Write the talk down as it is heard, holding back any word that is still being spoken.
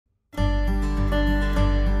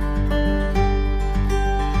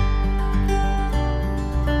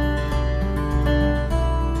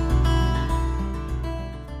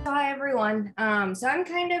everyone. So I'm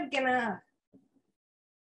kind of gonna,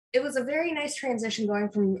 it was a very nice transition going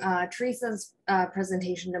from Teresa's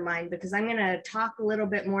presentation to mine, because I'm gonna talk a little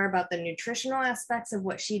bit more about the nutritional aspects of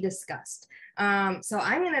what she discussed. So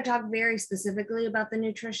I'm gonna talk very specifically about the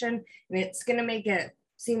nutrition, and it's gonna make it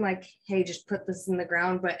seem like, hey, just put this in the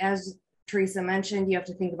ground. But as Teresa mentioned, you have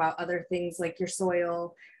to think about other things like your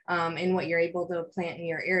soil and what you're able to plant in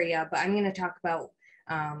your area. But I'm gonna talk about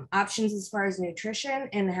options as far as nutrition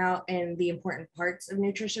and the important parts of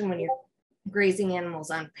nutrition when you're grazing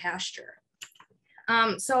animals on pasture.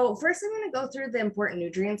 So first I'm going to go through the important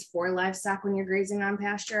nutrients for livestock when you're grazing on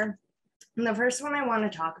pasture. And the first one I want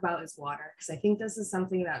to talk about is water, because I think this is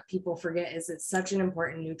something that people forget, is it's such an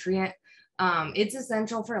important nutrient. It's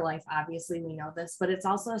essential for life, obviously we know this, but it's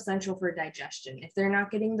also essential for digestion. If they're not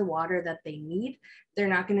getting the water that they need, they're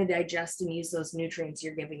not going to digest and use those nutrients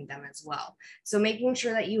you're giving them as well. So making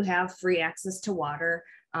sure that you have free access to water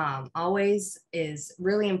always is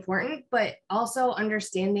really important, but also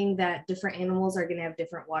understanding that different animals are going to have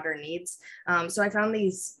different water needs. So I found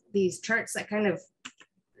these charts that kind of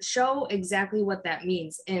show exactly what that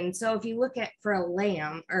means. And so if you look at for a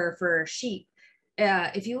lamb or for sheep,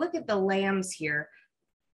 if you look at the lambs here,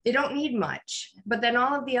 they don't need much, but then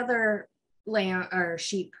all of the other lamb or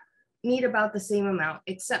sheep need about the same amount,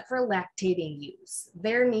 except for lactating ewes.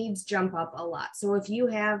 Their needs jump up a lot. So if you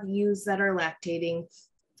have ewes that are lactating,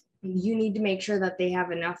 you need to make sure that they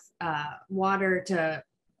have enough water to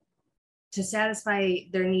satisfy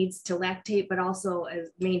their needs to lactate, but also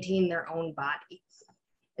maintain their own body.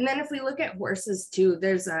 And then if we look at horses too,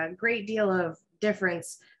 there's a great deal of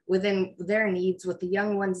difference within their needs, with the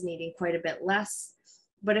young ones needing quite a bit less.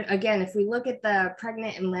 But again, if we look at the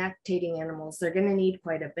pregnant and lactating animals, they're going to need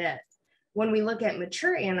quite a bit. When we look at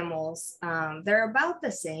mature animals, they're about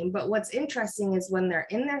the same, but what's interesting is when they're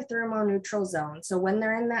in their thermoneutral zone. So when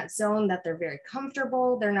they're in that zone that they're very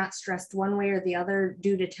comfortable, they're not stressed one way or the other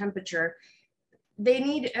due to temperature, they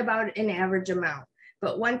need about an average amount.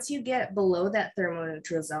 But once you get below that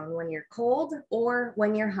thermoneutral zone, when you're cold or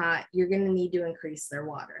when you're hot, you're going to need to increase their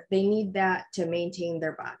water. They need that to maintain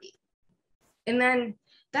their body. And then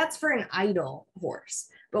that's for an idle horse.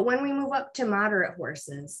 But when we move up to moderate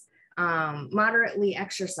horses, moderately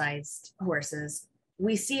exercised horses,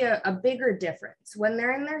 we see a bigger difference. When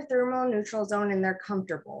they're in their thermoneutral zone and they're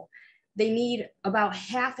comfortable, they need about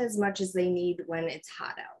half as much as they need when it's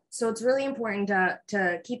hot out. So it's really important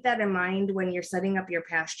to keep that in mind when you're setting up your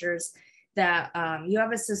pastures, that you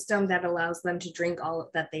have a system that allows them to drink all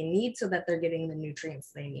that they need so that they're getting the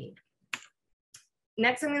nutrients they need.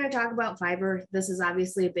 Next, I'm going to talk about fiber. This is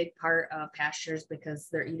obviously a big part of pastures because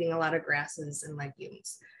they're eating a lot of grasses and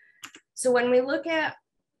legumes. So when we look at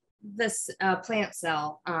this plant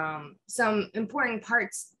cell, some important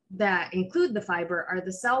parts that include the fiber are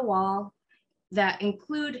the cell wall, that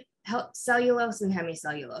include cellulose and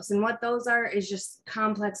hemicellulose. And what those are is just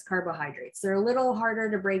complex carbohydrates. They're a little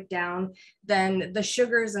harder to break down than the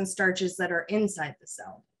sugars and starches that are inside the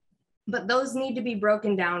cell. But those need to be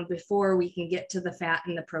broken down before we can get to the fat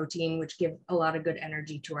and the protein, which give a lot of good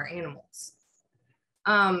energy to our animals.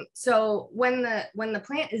 So when the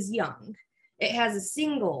plant is young, it has a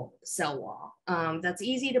single cell wall that's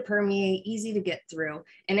easy to permeate, easy to get through.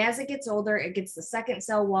 And as it gets older, it gets the second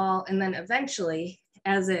cell wall. And then eventually,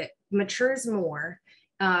 as it matures more,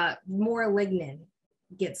 more lignin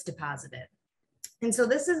gets deposited. And so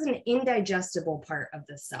this is an indigestible part of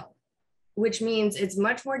the cell, which means it's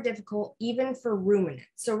much more difficult even for ruminants.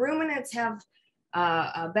 So ruminants have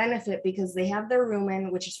a benefit because they have their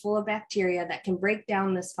rumen, which is full of bacteria that can break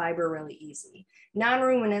down this fiber really easy.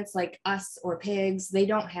 Non-ruminants like us or pigs, they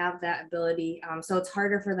don't have that ability. So it's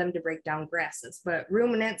harder for them to break down grasses, but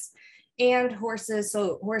ruminants and horses,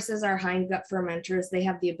 so horses are hind gut fermenters, they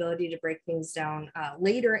have the ability to break things down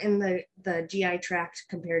later in the GI tract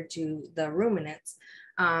compared to the ruminants.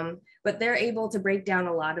 But they're able to break down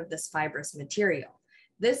a lot of this fibrous material.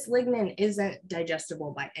 This lignin isn't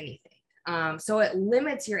digestible by anything. So it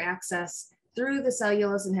limits your access through the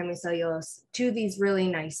cellulose and hemicellulose to these really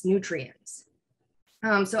nice nutrients.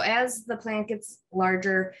 So as the plant gets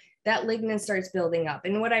larger, that lignin starts building up.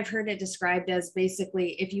 And what I've heard it described as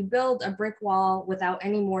basically, if you build a brick wall without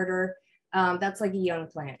any mortar, that's like a young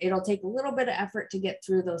plant. It'll take a little bit of effort to get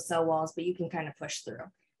through those cell walls, but you can kind of push through.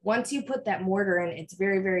 Once you put that mortar in, it's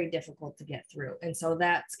very, very difficult to get through. And so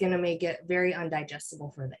that's going to make it very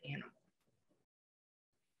undigestible for the animal.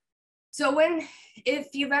 So if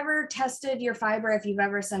you've ever tested your fiber, if you've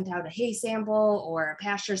ever sent out a hay sample or a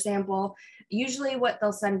pasture sample, usually what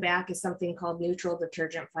they'll send back is something called neutral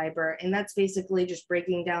detergent fiber. And that's basically just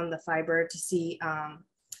breaking down the fiber to see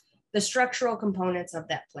the structural components of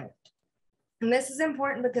that plant. And this is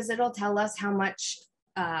important because it'll tell us how much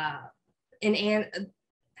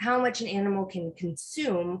how much an animal can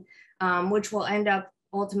consume, which will end up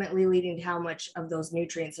ultimately leading to how much of those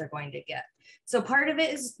nutrients they're going to get. So part of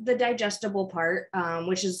it is the digestible part,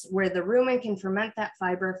 which is where the rumen can ferment that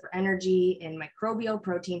fiber for energy and microbial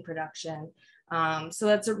protein production. So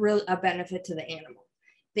that's a benefit to the animal.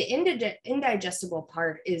 The indigestible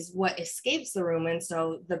part is what escapes the rumen.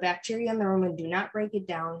 So the bacteria in the rumen do not break it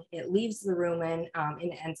down. It leaves the rumen and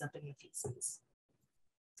it ends up in the feces.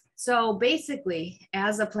 So basically,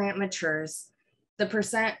 as a plant matures, the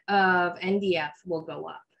percent of NDF will go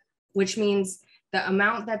up, which means the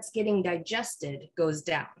amount that's getting digested goes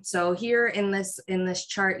down. So here in this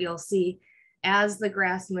chart, you'll see as the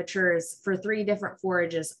grass matures for 3 different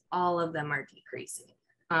forages, all of them are decreasing.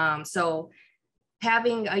 So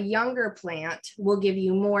having a younger plant will give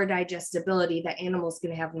you more digestibility. The animal's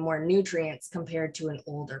going to have more nutrients compared to an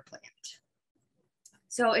older plant.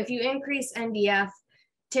 So if you increase NDF,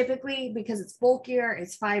 typically because it's bulkier,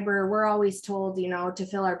 it's fiber, we're always told, you know, to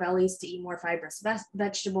fill our bellies to eat more fibrous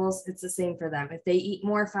vegetables. It's the same for them. If they eat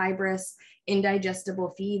more fibrous,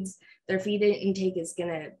 indigestible feeds, their feed intake is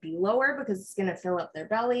going to be lower because it's going to fill up their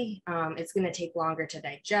belly. It's going to take longer to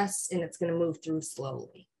digest and it's going to move through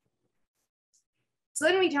slowly. So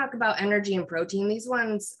then we talk about energy and protein. These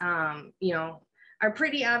ones, you know, are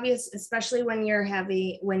pretty obvious, especially when you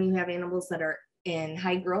have animals that are in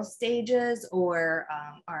high growth stages or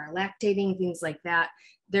are lactating, things like that.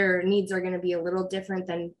 Their needs are going to be a little different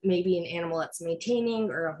than maybe an animal that's maintaining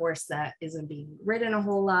or a horse that isn't being ridden a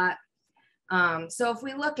whole lot. So if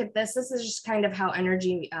we look at this is just kind of how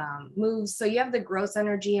energy moves. So you have the gross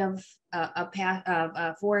energy of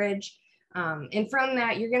a forage. And from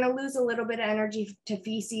that, you're going to lose a little bit of energy to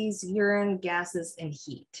feces, urine, gases, and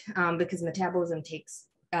heat because metabolism takes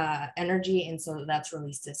energy, and so that's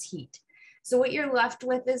released as heat. So what you're left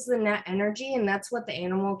with is the net energy, and that's what the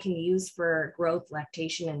animal can use for growth,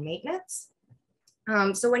 lactation, and maintenance.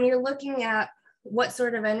 So when you're looking at what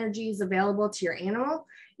sort of energy is available to your animal,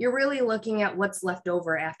 you're really looking at what's left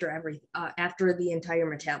over after the entire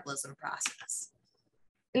metabolism process.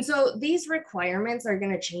 And so these requirements are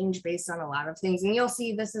going to change based on a lot of things. And you'll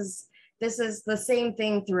see this is the same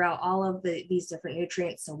thing throughout all of these different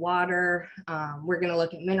nutrients. So water, we're going to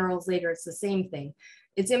look at minerals later. It's the same thing.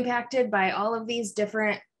 It's impacted by all of these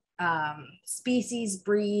different species,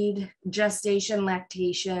 breed, gestation,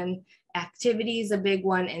 lactation, activity is a big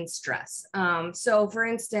one, and stress. So for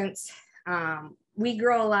instance, we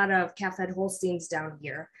grow a lot of calf-fed Holsteins down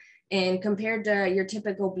here. And compared to your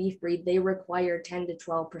typical beef breed, they require 10 to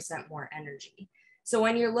 12% more energy. So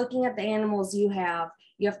when you're looking at the animals you have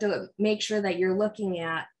to make sure that you're looking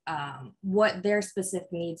at what their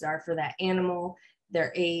specific needs are for that animal,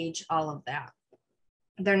 their age, all of that.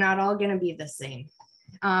 They're not all going to be the same.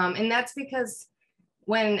 And that's because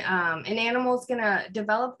when an animal is going to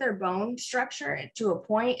develop their bone structure to a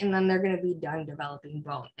point, and then they're going to be done developing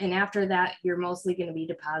bone. And after that, you're mostly going to be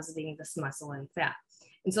depositing this muscle and fat.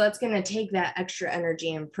 And so that's going to take that extra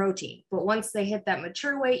energy and protein. But once they hit that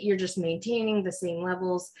mature weight, you're just maintaining the same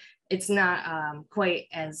levels. It's not quite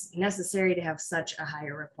as necessary to have such a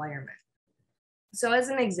higher requirement. So as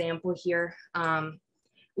an example here,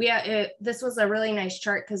 this was a really nice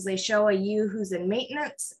chart because they show a ewe who's in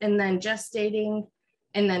maintenance and then gestating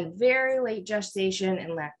and then very late gestation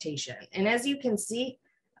and lactation. And as you can see,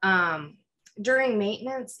 during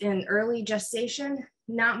maintenance and early gestation,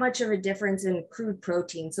 not much of a difference in crude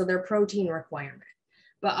protein, so their protein requirement.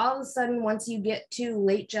 But all of a sudden, once you get to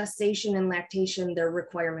late gestation and lactation, their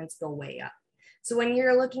requirements go way up. So when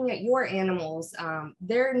you're looking at your animals,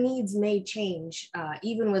 their needs may change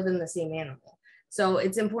even within the same animal. So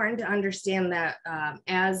it's important to understand that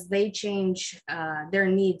as they change, their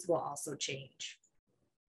needs will also change.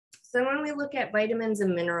 So when we look at vitamins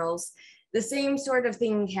and minerals, the same sort of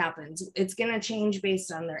thing happens. It's going to change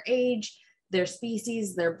based on their age, their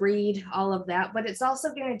species, their breed, all of that, but it's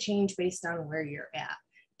also going to change based on where you're at.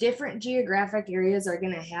 Different geographic areas are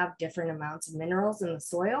going to have different amounts of minerals in the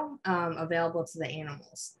soil available to the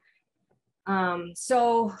animals.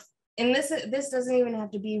 And this doesn't even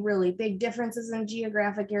have to be really big differences in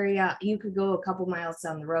geographic area. You could go a couple miles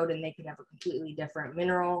down the road and they could have a completely different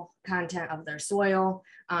mineral content of their soil.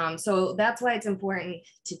 So that's why it's important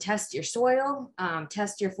to test your soil,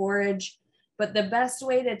 test your forage. But the best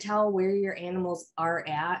way to tell where your animals are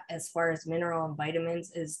at as far as mineral and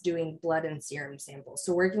vitamins is doing blood and serum samples.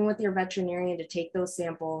 So working with your veterinarian to take those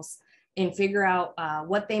samples and figure out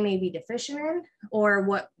what they may be deficient in or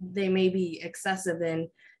what they may be excessive in.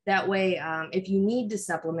 That way, if you need to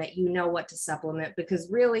supplement, you know what to supplement,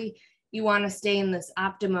 because really you want to stay in this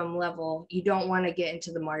optimum level. You don't want to get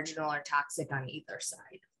into the marginal or toxic on either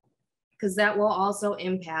side, because that will also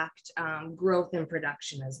impact growth and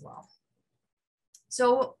production as well.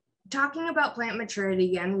 So talking about plant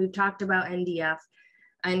maturity again, we've talked about NDF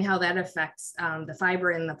and how that affects the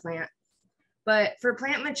fiber in the plant. But for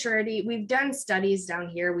plant maturity, we've done studies down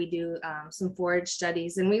here. We do some forage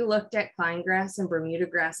studies, and we looked at cline grass and Bermuda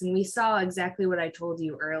grass, and we saw exactly what I told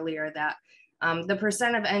you earlier, that the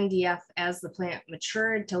percent of NDF as the plant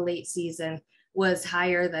matured to late season was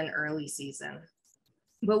higher than early season.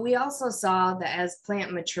 But we also saw that as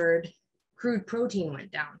plant matured, crude protein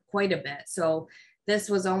went down quite a bit. So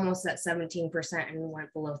this was almost at 17% and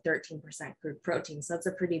went below 13% crude protein. So that's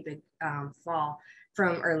a pretty big fall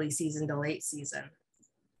from early season to late season.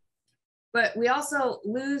 But we also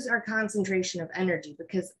lose our concentration of energy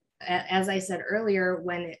because, as I said earlier,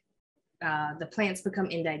 when the plants become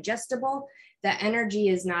indigestible, that energy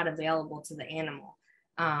is not available to the animal.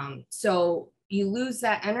 So you lose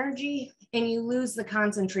that energy and you lose the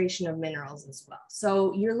concentration of minerals as well.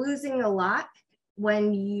 So you're losing a lot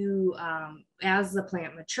when you, as the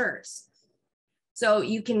plant matures. So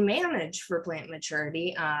you can manage for plant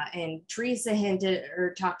maturity, and Teresa hinted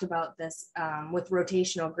or talked about this with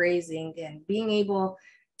rotational grazing, and being able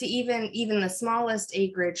to even the smallest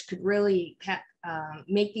acreage could really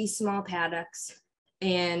make these small paddocks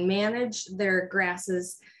and manage their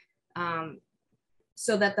grasses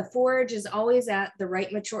so that the forage is always at the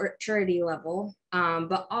right maturity level,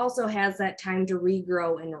 but also has that time to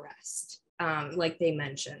regrow and rest, like they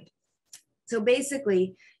mentioned. So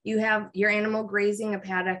basically, you have your animal grazing a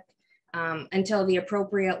paddock until the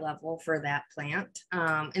appropriate level for that plant,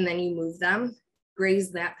 and then you move them,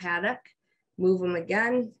 graze that paddock, move them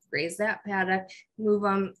again, graze that paddock, move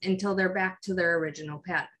them until they're back to their original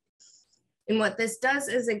paddock. And what this does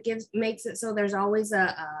is it makes it so there's always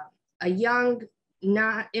a young,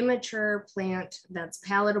 not immature plant that's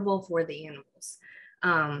palatable for the animals.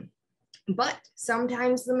 But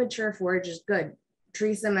sometimes the mature forage is good.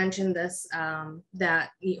 Teresa mentioned this, that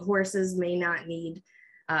horses may not need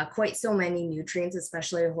quite so many nutrients,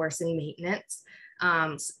 especially a horse in maintenance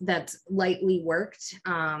that's lightly worked.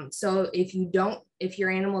 So if your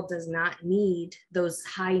animal does not need those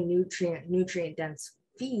high nutrient dense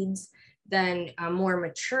feeds, then a more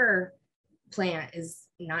mature plant is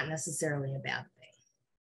not necessarily a bad thing.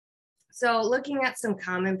 So looking at some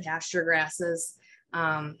common pasture grasses,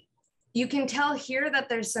 you can tell here that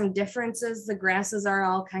there's some differences. The grasses are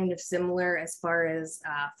all kind of similar as far as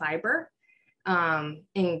fiber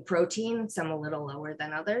and protein, some a little lower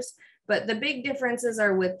than others. But the big differences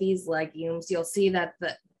are with these legumes. You'll see that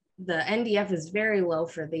the NDF is very low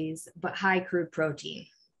for these, but high crude protein.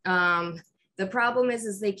 The problem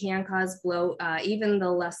is they can cause bloat. Even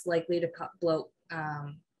the less likely to bloat,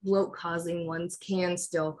 bloat causing ones can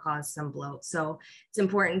still cause some bloat. So it's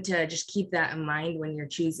important to just keep that in mind when you're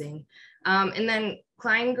choosing. And then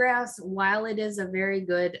cline grass, while it is a very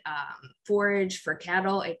good forage for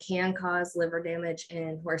cattle, it can cause liver damage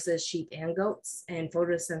in horses, sheep, and goats, and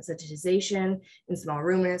photosensitization in small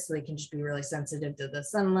ruminants. So they can just be really sensitive to the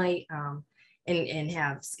sunlight and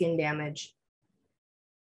have skin damage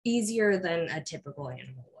easier than a typical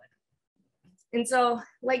animal would. And so,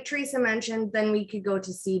 like Teresa mentioned, then we could go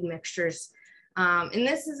to seed mixtures. And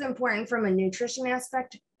this is important from a nutrition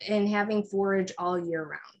aspect and having forage all year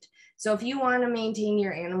round. So if you want to maintain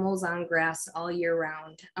your animals on grass all year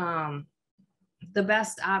round, the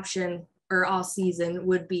best option or all season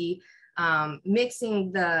would be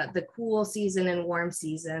mixing the cool season and warm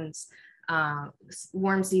season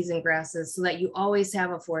grasses so that you always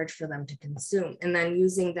have a forage for them to consume. And then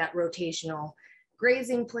using that rotational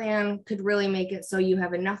grazing plan could really make it so you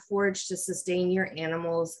have enough forage to sustain your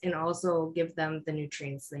animals and also give them the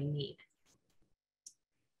nutrients they need.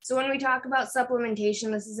 So when we talk about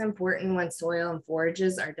supplementation, this is important when soil and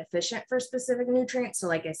forages are deficient for specific nutrients. So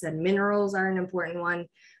like I said, minerals are an important one,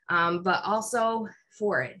 but also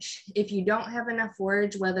forage. If you don't have enough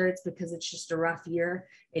forage, whether it's because it's just a rough year,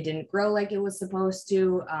 it didn't grow like it was supposed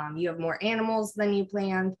to, you have more animals than you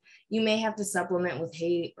planned, you may have to supplement with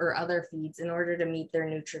hay or other feeds in order to meet their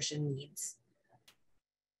nutrition needs.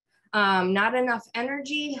 Not enough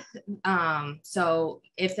energy. So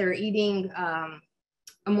if they're eating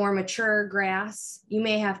a more mature grass, you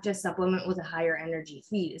may have to supplement with a higher energy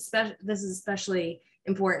feed. This is especially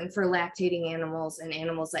important for lactating animals and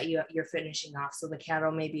animals that you're finishing off. So the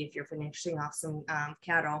cattle, maybe if you're finishing off some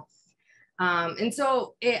cattle. And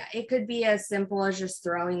so it could be as simple as just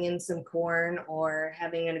throwing in some corn or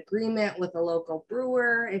having an agreement with a local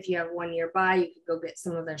brewer. If you have one nearby, you could go get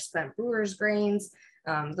some of their spent brewer's grains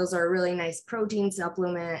Those are a really nice protein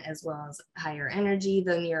supplement as well as higher energy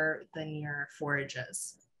than your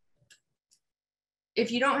forages. If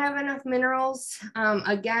you don't have enough minerals,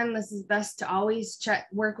 again, this is best to always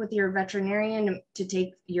work with your veterinarian to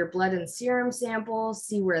take your blood and serum samples,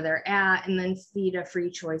 see where they're at, and then feed a free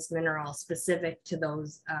choice mineral specific to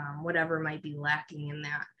those, whatever might be lacking in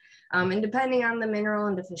that. And depending on the mineral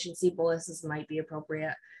and deficiency, boluses might be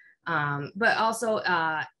appropriate. But also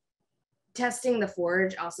testing the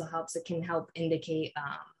forage also helps. It can help indicate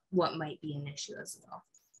what might be an issue as well.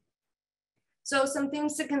 So some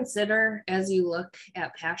things to consider as you look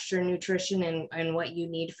at pasture nutrition and what you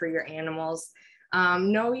need for your animals.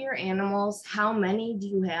 Know your animals. How many do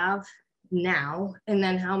you have now? And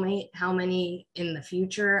then how many in the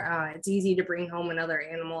future? It's easy to bring home another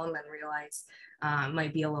animal and then realize it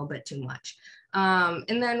might be a little bit too much.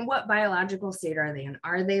 And then what biological state are they in?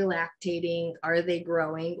 Are they lactating? Are they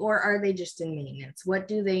growing? Or are they just in maintenance? What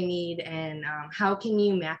do they need? And how can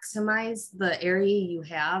you maximize the area you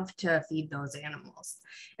have to feed those animals?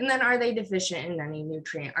 And then are they deficient in any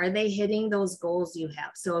nutrient? Are they hitting those goals you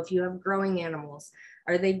have? So if you have growing animals,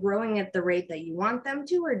 are they growing at the rate that you want them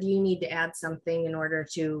to, or do you need to add something in order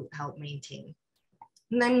to help maintain?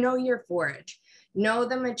 And then know your forage. Know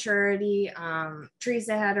the maturity.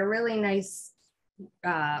 Teresa had a really nice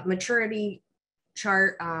maturity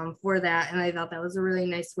chart for that, and I thought that was a really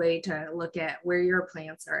nice way to look at where your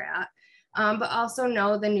plants are at. But also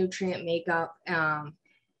know the nutrient makeup,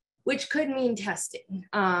 which could mean testing.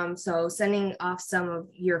 So sending off some of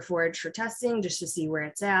your forage for testing just to see where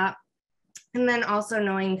it's at. And then also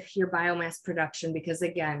knowing your biomass production, because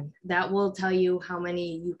again, that will tell you how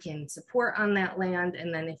many you can support on that land,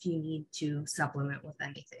 and then if you need to supplement with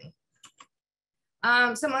anything.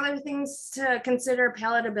 Some other things to consider: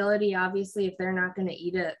 palatability. Obviously, if they're not going to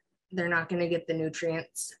eat it, they're not going to get the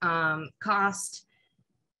nutrients. Cost.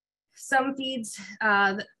 Some feeds,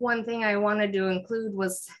 one thing I wanted to include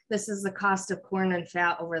was this is the cost of corn and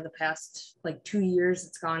fat over the past like 2 years.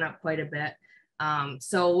 It's gone up quite a bit.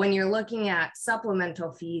 So when you're looking at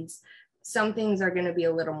supplemental feeds, some things are going to be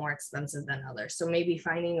a little more expensive than others. So maybe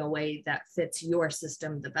finding a way that fits your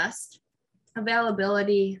system the best.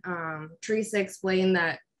 Availability, Teresa explained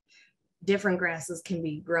that different grasses can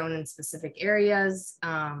be grown in specific areas.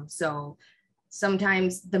 So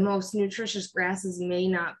sometimes the most nutritious grasses may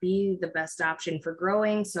not be the best option for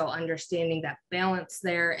growing. So understanding that balance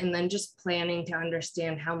there, and then just planning to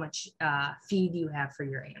understand how much feed you have for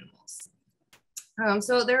your animals.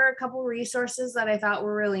 So there are a couple resources that I thought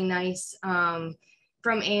were really nice from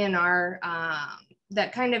A&R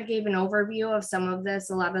that kind of gave an overview of some of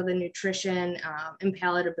this. A lot of the nutrition and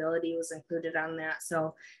palatability was included on that.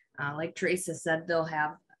 So like Teresa said, they'll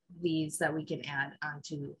have these that we can add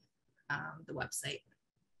onto the website.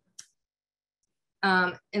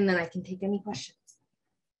 And then I can take any questions.